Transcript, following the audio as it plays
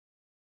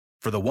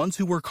For the ones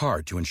who work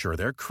hard to ensure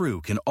their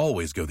crew can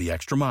always go the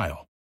extra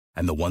mile,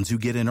 and the ones who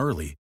get in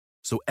early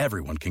so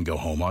everyone can go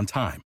home on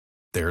time,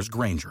 there's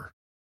Grainger,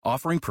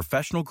 offering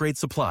professional-grade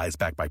supplies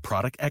backed by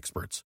product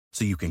experts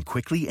so you can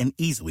quickly and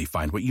easily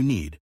find what you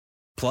need.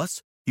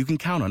 Plus, you can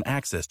count on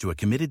access to a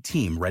committed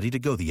team ready to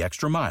go the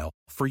extra mile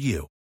for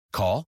you.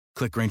 Call,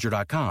 click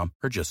Grainger.com,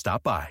 or just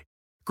stop by.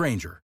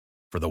 Grainger,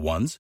 for the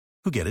ones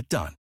who get it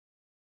done.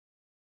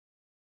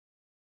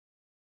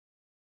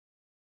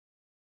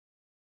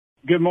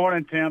 Good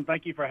morning, Tim.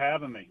 Thank you for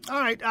having me.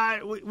 All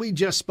right. We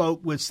just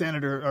spoke with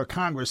Senator or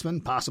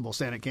Congressman, possible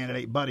Senate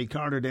candidate Buddy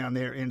Carter down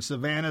there in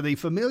Savannah. The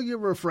familiar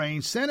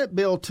refrain, Senate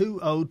Bill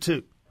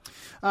 202,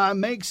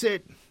 makes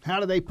it, how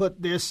do they put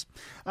this,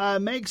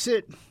 makes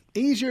it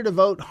easier to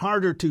vote,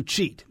 harder to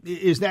cheat.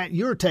 Is that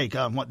your take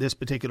on what this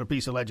particular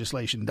piece of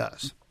legislation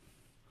does?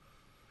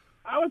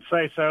 I would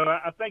say so.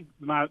 I think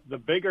the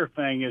bigger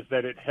thing is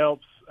that it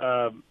helps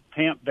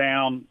tamp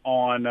down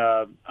on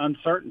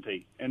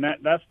uncertainty, and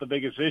that's the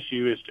biggest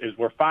issue. Is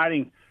we're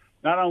fighting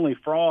not only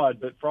fraud,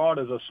 but fraud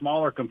is a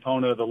smaller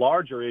component of the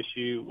larger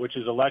issue, which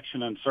is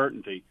election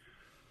uncertainty.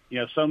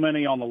 So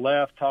many on the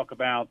left talk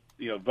about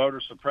voter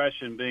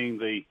suppression being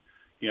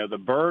the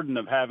burden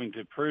of having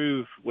to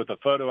prove with a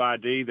photo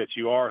ID that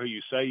you are who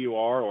you say you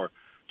are, or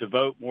to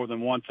vote more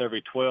than once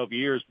every 12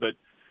 years. But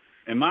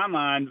in my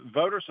mind,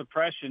 voter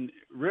suppression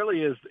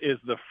really is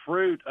the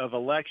fruit of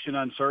election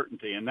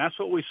uncertainty. And that's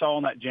what we saw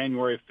in that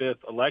January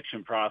 5th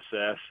election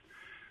process,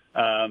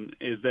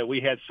 is that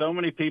we had so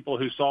many people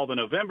who saw the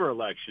November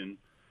election,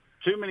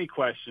 too many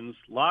questions,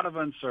 a lot of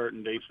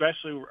uncertainty,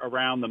 especially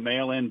around the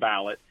mail-in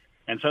ballot.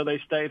 And so they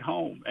stayed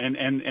home.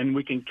 And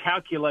we can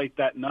calculate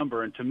that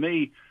number. And to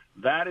me,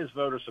 that is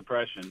voter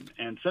suppression.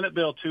 And Senate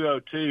Bill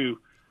 202,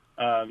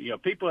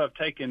 people have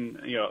taken,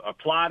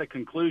 applied a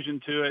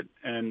conclusion to it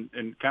and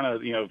kind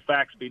of,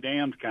 facts be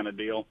damned kind of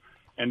deal,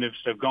 and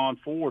have gone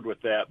forward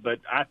with that. But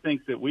I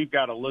think that we've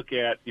got to look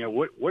at,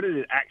 what did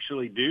it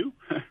actually do?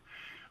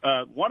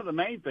 One of the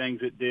main things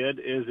it did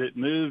is it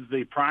moved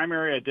the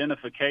primary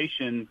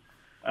identification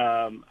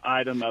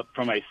item up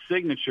from a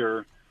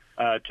signature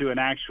to an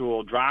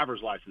actual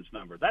driver's license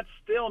number. That's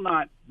still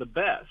not the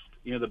best.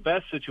 The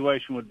best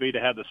situation would be to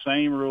have the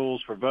same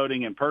rules for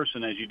voting in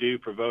person as you do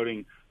for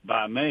voting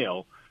by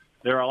mail.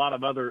 There are a lot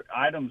of other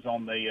items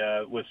on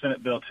the with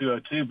Senate Bill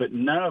 202, but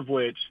none of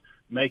which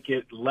make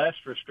it less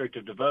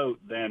restrictive to vote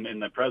than in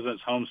the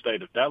president's home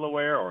state of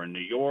Delaware or in New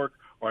York,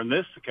 or in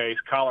this case,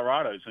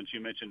 Colorado, since you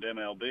mentioned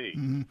MLB.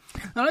 Mm-hmm.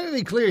 Now, let me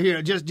be clear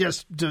here, just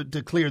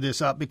to clear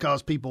this up,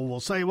 because people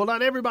will say, well,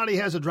 not everybody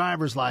has a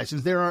driver's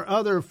license. There are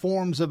other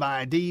forms of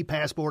ID,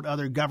 passport,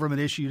 other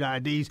government-issued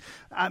IDs.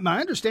 My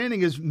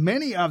understanding is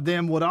many of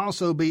them would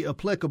also be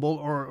applicable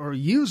or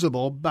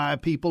usable by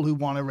people who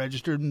want to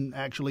register and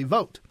actually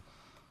vote.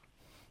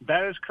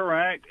 That is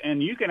correct,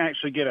 and you can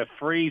actually get a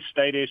free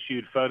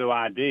state-issued photo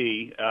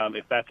ID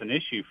if that's an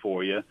issue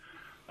for you.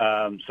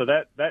 So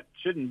that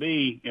shouldn't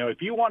be,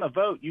 if you want to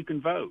vote, you can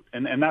vote,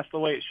 and that's the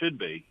way it should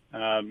be.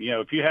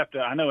 If you have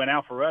to, I know in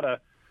Alpharetta,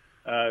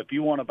 if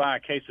you want to buy a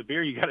case of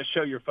beer, you got to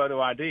show your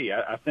photo ID.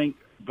 I think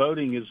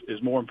voting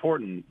is more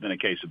important than a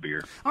case of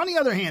beer. On the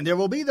other hand, there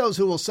will be those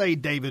who will say,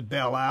 David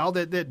Belle-Isle,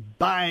 that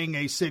buying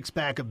a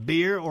six-pack of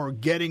beer or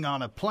getting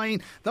on a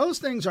plane, those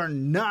things are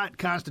not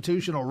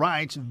constitutional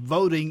rights.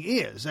 Voting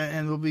is.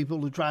 And there will be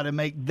people who try to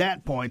make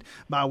that point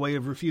by way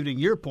of refuting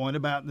your point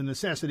about the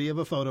necessity of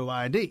a photo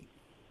ID.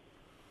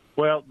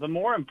 Well, the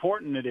more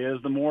important it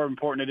is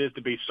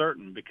to be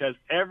certain, because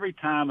every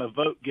time a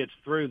vote gets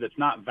through that's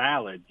not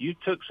valid, you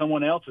took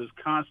someone else's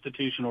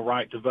constitutional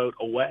right to vote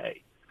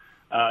away.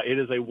 It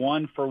is a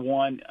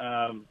one-for-one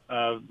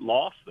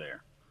loss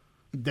there.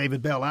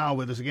 David Belle-Isle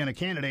with us again, a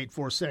candidate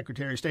for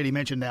Secretary of State. He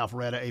mentioned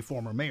Alpharetta, a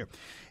former mayor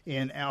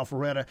in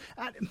Alpharetta.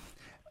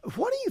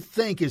 What do you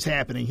think is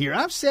happening here?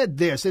 I've said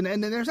this,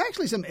 and there's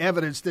actually some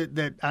evidence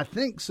that I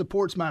think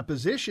supports my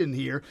position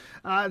here,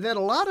 that a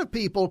lot of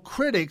people,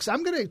 critics,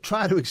 I'm going to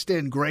try to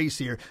extend grace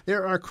here.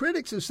 There are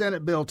critics of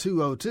Senate Bill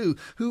 202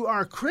 who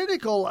are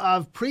critical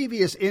of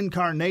previous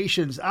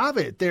incarnations of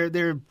it.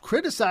 They're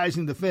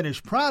criticizing the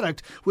finished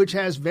product, which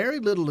has very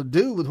little to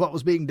do with what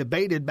was being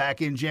debated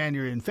back in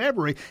January and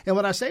February. And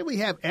when I say we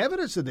have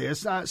evidence of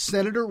this,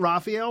 Senator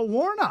Raphael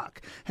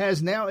Warnock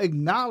has now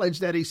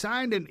acknowledged that he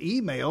signed an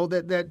email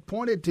that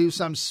pointed to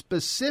some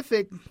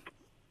specific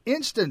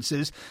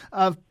instances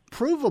of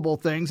provable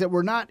things that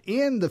were not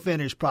in the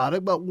finished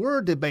product but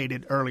were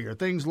debated earlier.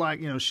 Things like,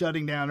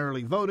 shutting down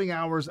early voting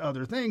hours,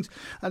 other things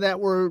that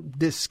were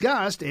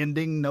discussed,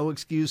 ending no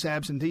excuse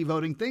absentee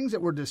voting, things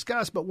that were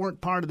discussed but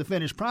weren't part of the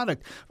finished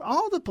product.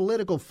 All the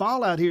political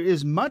fallout here,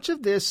 is much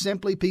of this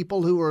simply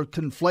people who are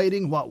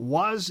conflating what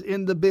was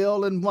in the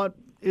bill and what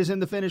is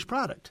in the finished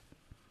product?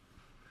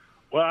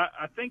 Well,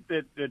 I think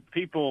that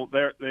people,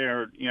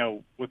 they're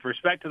with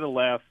respect to the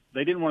left,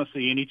 they didn't want to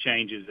see any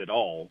changes at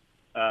all.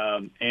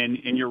 And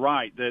you're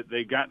right, that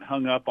they got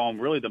hung up on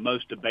really the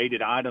most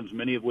debated items,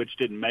 many of which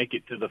didn't make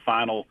it to the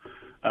final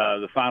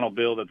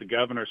bill that the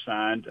governor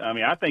signed. I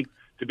mean, I think,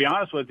 to be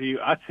honest with you,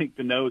 I think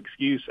the no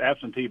excuse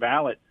absentee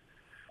ballot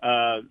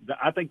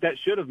I think that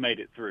should have made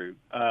it through,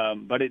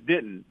 but it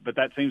didn't. But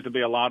that seems to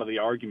be a lot of the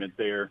argument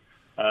there,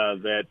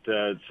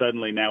 that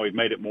suddenly now we've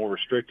made it more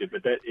restrictive.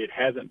 But that it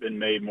hasn't been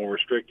made more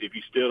restrictive.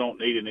 You still don't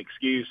need an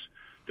excuse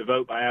to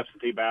vote by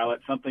absentee ballot,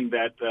 something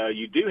that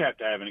you do have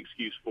to have an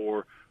excuse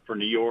for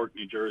New York,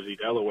 New Jersey,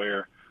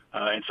 Delaware,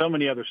 and so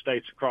many other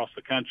states across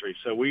the country.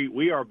 So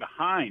we are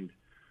behind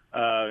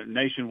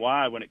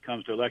nationwide when it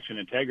comes to election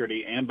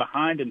integrity, and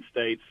behind in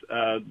states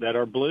that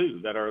are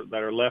blue, that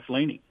are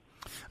left-leaning.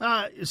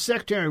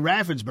 Secretary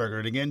Raffensperger,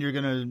 and again, you're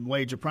going to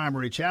wage a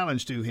primary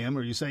challenge to him,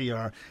 or you say you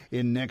are,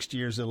 in next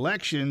year's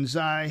elections.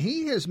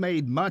 He has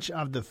made much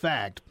of the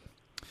fact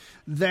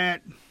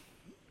that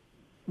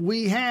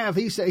we have,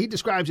 he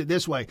describes it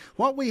this way,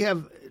 what we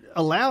have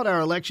allowed our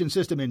election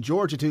system in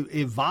Georgia to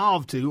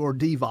evolve to, or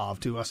devolve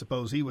to, I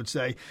suppose he would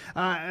say,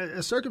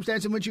 a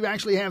circumstance in which you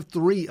actually have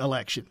 3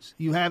 elections.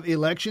 You have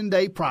Election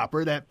Day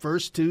proper, that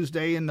first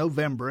Tuesday in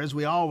November, as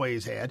we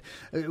always had.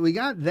 We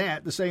got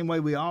that the same way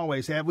we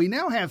always have. We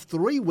now have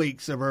 3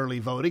 weeks of early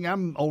voting.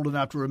 I'm old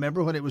enough to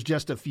remember when it was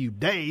just a few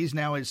days.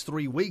 Now it's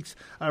 3 weeks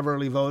of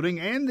early voting,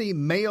 and the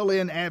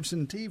mail-in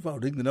absentee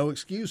voting, the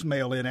no-excuse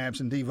mail-in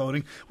absentee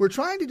voting. We're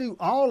trying to do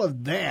all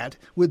of that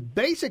with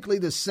basically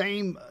the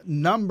same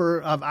number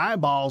of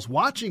eyeballs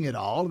watching it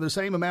all, the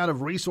same amount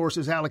of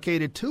resources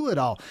allocated to it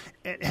all.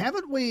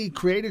 Haven't we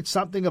created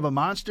something of a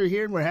monster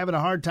here, and we're having a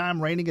hard time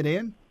reining it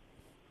in?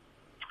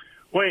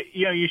 Well,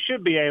 you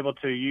should be able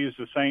to use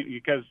the same,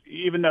 because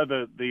even though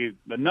the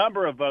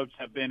number of votes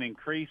have been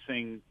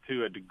increasing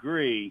to a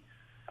degree,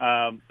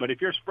 but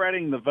if you're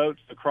spreading the votes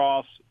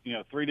across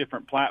 3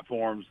 different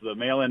platforms, the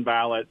mail-in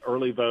ballot,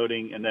 early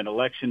voting, and then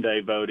Election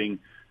Day voting,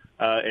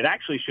 it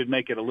actually should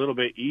make it a little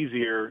bit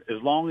easier,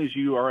 as long as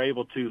you are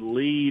able to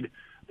lead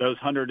those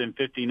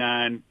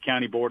 159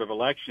 county board of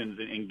elections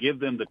and give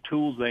them the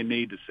tools they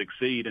need to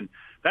succeed. And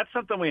that's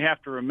something we have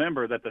to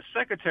remember, that the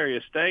Secretary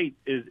of State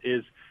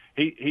is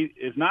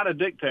not a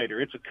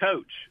dictator. It's a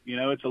coach.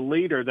 It's a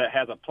leader that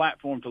has a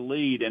platform to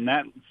lead, and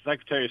that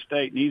Secretary of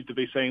State needs to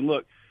be saying,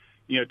 look,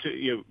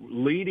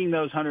 leading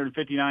those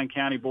 159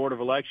 county board of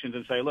elections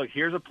and say, look,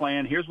 here's a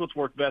plan. Here's what's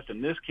worked best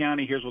in this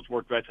county. Here's what's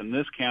worked best in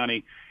this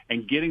county,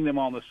 and getting them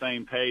on the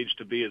same page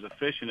to be as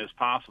efficient as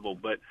possible.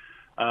 But,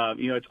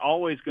 it's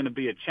always going to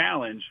be a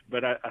challenge,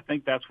 but I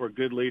think that's where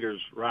good leaders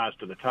rise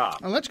to the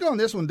top. Now, let's go on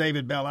this one,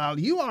 David Belle.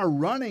 You are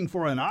running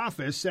for an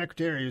office,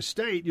 Secretary of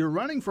State. You're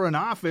running for an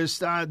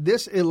office.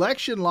 This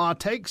election law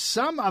takes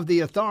some of the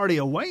authority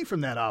away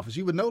from that office.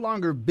 You would no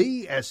longer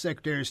be, as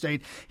Secretary of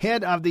State,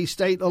 head of the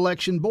state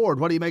election board.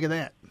 What do you make of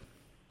that?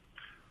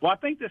 Well, I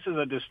think this is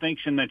a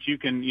distinction that you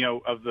can,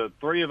 of the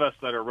 3 of us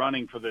that are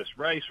running for this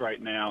race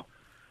right now,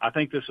 I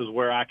think this is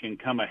where I can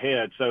come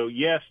ahead. So,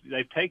 yes,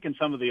 they've taken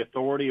some of the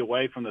authority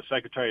away from the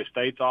Secretary of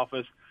State's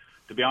office.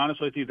 To be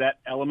honest with you, that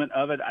element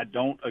of it I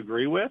don't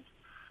agree with.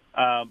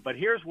 But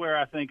here's where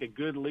I think a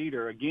good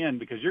leader, again,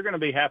 because you're going to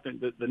be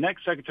the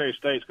next Secretary of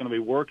State is going to be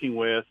working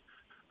with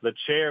the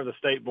chair of the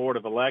State Board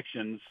of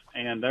Elections,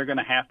 and they're going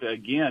to have to,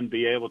 again,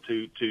 be able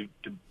to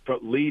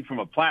lead from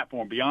a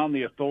platform beyond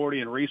the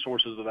authority and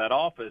resources of that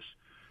office,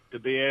 to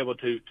be able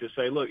to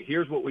say, look,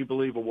 here's what we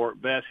believe will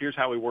work best. Here's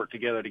how we work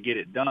together to get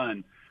it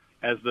done.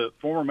 As the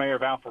former mayor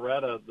of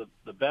Alpharetta,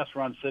 the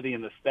best-run city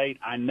in the state,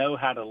 I know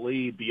how to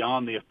lead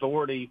beyond the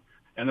authority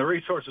and the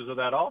resources of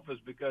that office,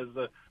 because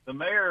the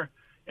mayor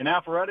in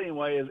Alpharetta,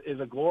 anyway, is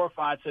a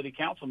glorified city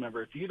council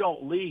member. If you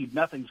don't lead,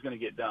 nothing's going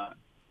to get done.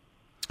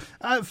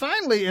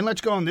 Finally, and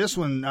let's go on this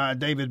one,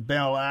 David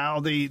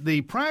Belle,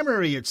 the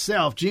primary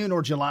itself, June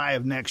or July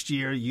of next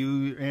year,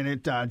 you in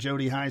it,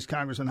 Jody Hice,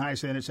 Congressman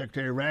Hice in it,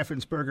 Secretary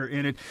Raffensperger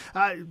in it,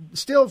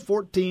 still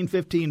 14,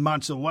 15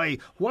 months away.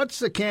 What's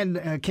the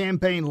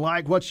campaign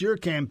like? What's your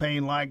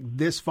campaign like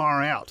this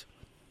far out?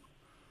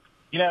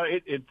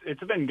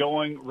 It's been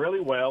going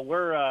really well.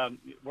 We're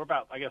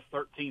about,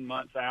 13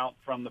 months out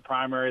from the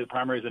primary. The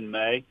primary's in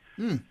May.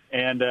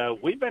 And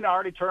we've been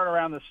already turning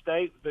around the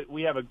state, but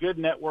we have a good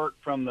network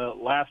from the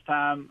last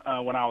time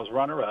when I was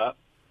runner-up.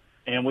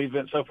 And we've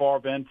been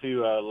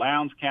to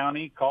Lowndes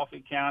County,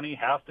 Coffee County,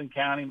 Houston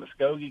County,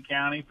 Muskogee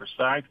County,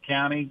 Forsyth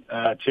County,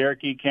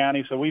 Cherokee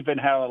County. So we've been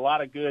having a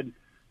lot of good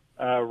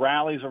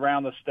rallies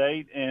around the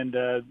state, and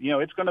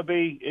it's going to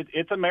be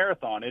it's a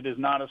marathon. It is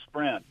not a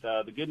sprint.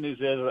 The good news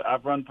is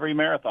I've run 3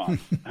 marathons.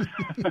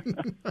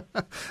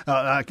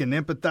 I can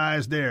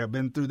empathize there. I've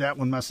been through that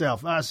one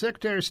myself.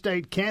 Secretary of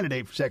State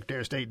candidate for Secretary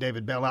of State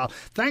David Belle,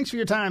 thanks for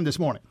your time this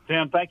morning.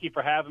 Tim, thank you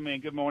for having me,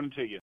 and good morning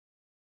to you.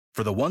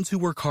 For the ones who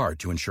work hard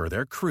to ensure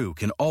their crew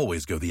can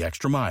always go the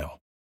extra mile,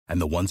 and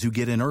the ones who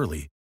get in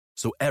early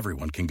so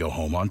everyone can go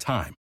home on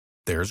time,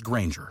 there's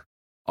Grainger,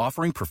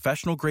 offering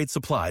professional-grade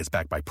supplies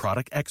backed by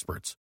product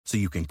experts so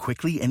you can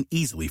quickly and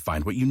easily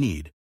find what you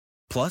need.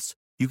 Plus,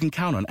 you can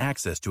count on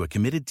access to a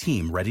committed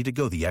team ready to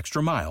go the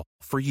extra mile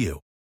for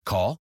you.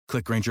 Call,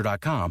 click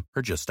Grainger.com,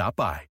 or just stop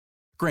by.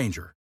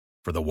 Grainger,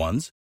 for the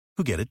ones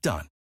who get it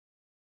done.